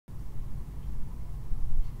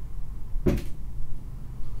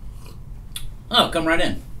Oh, come right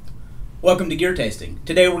in. Welcome to Gear Tasting.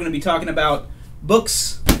 Today we're going to be talking about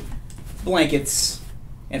books, blankets,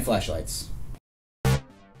 and flashlights.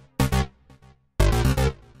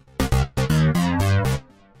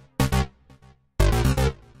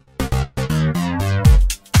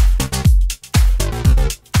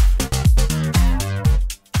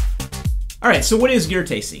 Alright, so what is gear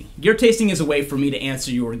tasting? Gear tasting is a way for me to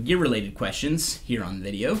answer your gear-related questions here on the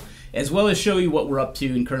video, as well as show you what we're up to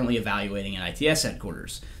and currently evaluating at ITS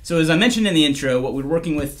headquarters. So as I mentioned in the intro, what we're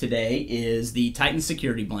working with today is the Titan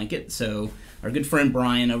security blanket. So our good friend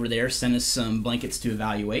Bryan over there sent us some blankets to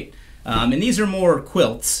evaluate. And these are more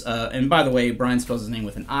quilts. And by the way, Bryan spells his name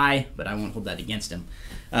with an I, but I won't hold that against him.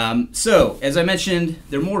 So as I mentioned,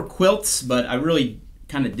 they're more quilts, but I really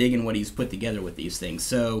kind of dig in what he's put together with these things.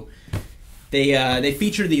 So they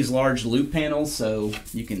feature these large loop panels, so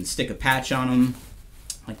you can stick a patch on them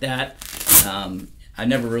like that. I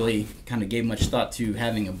never really kind of gave much thought to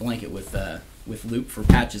having a blanket with loop for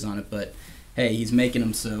patches on it, but hey, he's making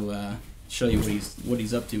them, so show you what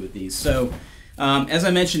he's up to with these. So as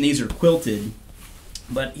I mentioned, these are quilted,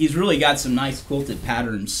 but he's really got some nice quilted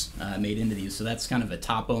patterns made into these. So that's kind of a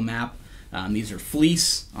topo map. These are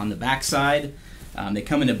fleece on the back side. They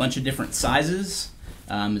come in a bunch of different sizes.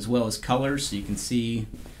 As well as colors, so you can see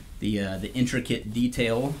the intricate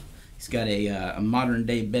detail. He's got a modern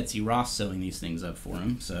day Betsy Ross sewing these things up for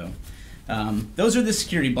him. So those are the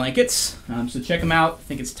security blankets. So check them out. I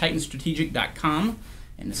think it's titanstrategic.com,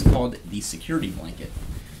 and it's called the security blanket.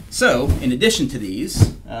 So in addition to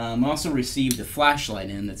these, I also received a flashlight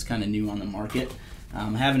in that's kind of new on the market. I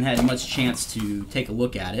haven't had much chance to take a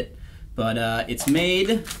look at it, but it's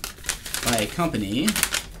made by a company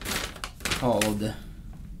called,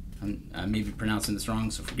 I may be pronouncing this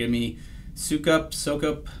wrong, so forgive me,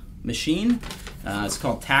 Soak-Up Machine. It's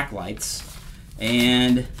called Taclites.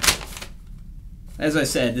 And as I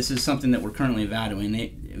said, this is something that we're currently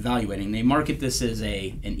evaluating. They market this as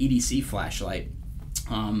an EDC flashlight.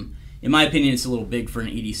 In my opinion, it's a little big for an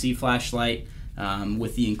EDC flashlight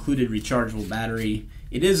with the included rechargeable battery.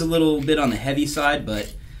 It is a little bit on the heavy side,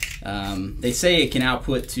 but they say it can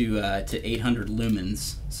output to 800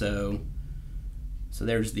 lumens. So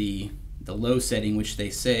there's the low setting, which they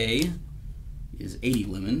say is 80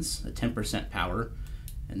 lumens, a 10% power,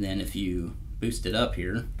 and then if you boost it up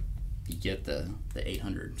here, you get the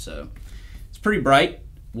 800. So it's pretty bright.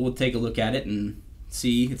 We'll take a look at it and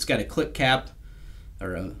see. It's got a click cap,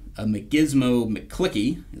 or a McGizmo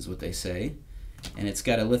McClicky is what they say, and it's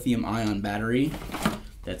got a lithium-ion battery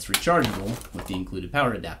that's rechargeable with the included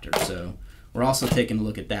power adapter. So we're also taking a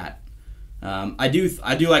look at that. I do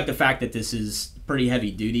like the fact that this is pretty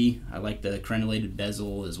heavy duty. I like the crenulated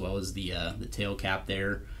bezel as well as the tail cap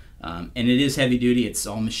there, and it is heavy duty. It's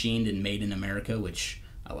all machined and made in America, which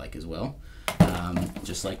I like as well,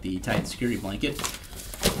 just like the Titan security blanket.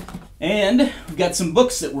 And we've got some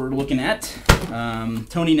books that we're looking at.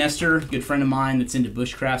 Tony Nestor, a good friend of mine that's into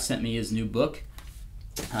bushcraft, sent me his new book.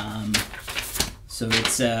 So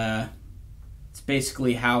it's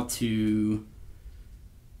basically how to.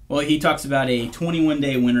 Well, he talks about a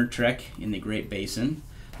 21-day winter trek in the Great Basin.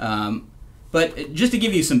 But just to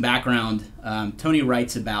give you some background, Tony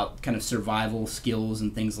writes about kind of survival skills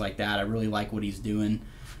and things like that. I really like what he's doing.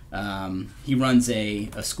 He runs a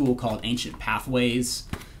school called Ancient Pathways.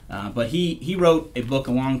 But he wrote a book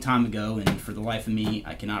a long time ago, and for the life of me,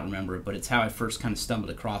 I cannot remember it, but it's how I first kind of stumbled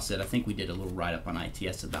across it. I think we did a little write-up on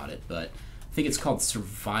ITS about it, but I think it's called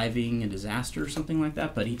Surviving a Disaster or something like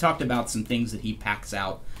that. But he talked about some things that he packs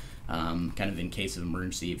out kind of in case of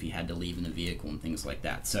emergency if he had to leave in a vehicle and things like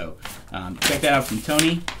that. So check that out from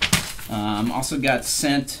Tony. Also got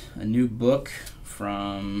sent a new book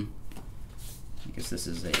from, I guess this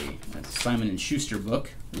is a Simon & Schuster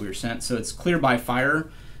book that we were sent. So it's Clear by Fire,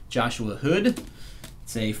 Joshua Hood.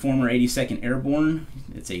 It's a former 82nd Airborne.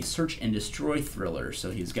 It's a search and destroy thriller.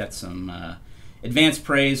 So he's got some advanced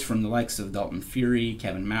praise from the likes of Dalton Fury,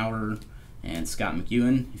 Kevin Maurer, and Scott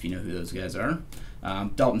McEwen, if you know who those guys are.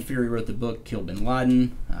 Dalton Fury wrote the book Kill Bin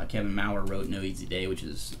Laden. Kevin Maurer wrote No Easy Day, which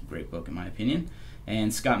is a great book in my opinion.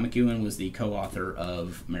 And Scott McEwen was the co-author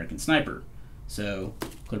of American Sniper. So,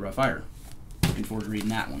 Clear by Fire. Looking forward to reading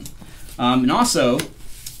that one. And also,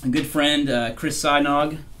 a good friend, Chris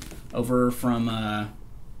Synog, over from, I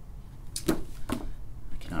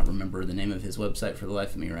cannot remember the name of his website for the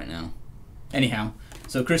life of me right now. Anyhow,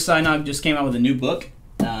 so Chris Synog just came out with a new book.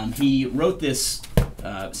 He wrote this,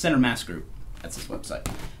 Center Mass Group. That's his website.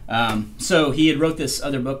 So he had wrote this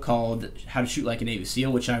other book called How to Shoot Like a Navy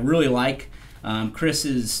SEAL, which I really like.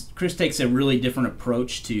 Chris takes a really different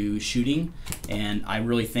approach to shooting, and I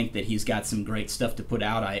really think that he's got some great stuff to put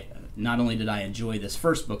out. Not only did I enjoy this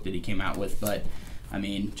first book that he came out with, but I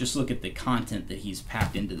mean, just look at the content that he's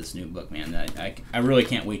packed into this new book, man. I really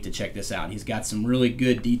can't wait to check this out. He's got some really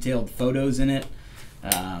good detailed photos in it.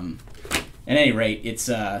 At any rate, it's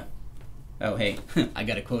oh hey, I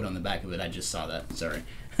got a quote on the back of it. I just saw that. Sorry.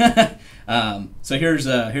 So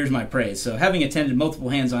here's my praise. So having attended multiple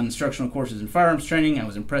hands-on instructional courses in firearms training, I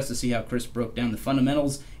was impressed to see how Chris broke down the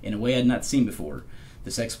fundamentals in a way I'd not seen before.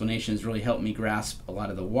 This explanation has really helped me grasp a lot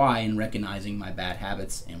of the why in recognizing my bad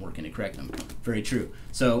habits and working to correct them. Very true.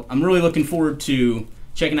 So I'm really looking forward to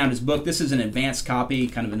checking out his book. This is an advanced copy,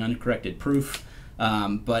 kind of an uncorrected proof,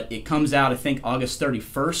 but it comes out, I think, August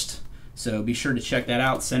 31st. So be sure to check that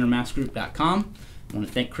out, centermassgroup.com. I want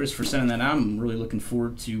to thank Chris for sending that out. I'm really looking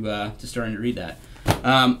forward to starting to read that.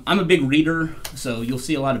 I'm a big reader, so you'll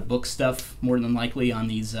see a lot of book stuff more than likely on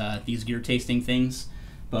these gear tasting things.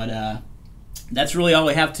 But that's really all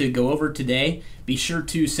I have to go over today. Be sure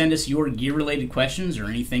to send us your gear-related questions or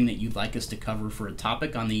anything that you'd like us to cover for a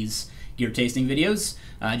topic on these gear tasting videos.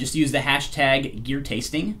 Just use the hashtag gear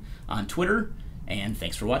tasting on Twitter, and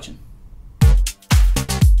thanks for watching.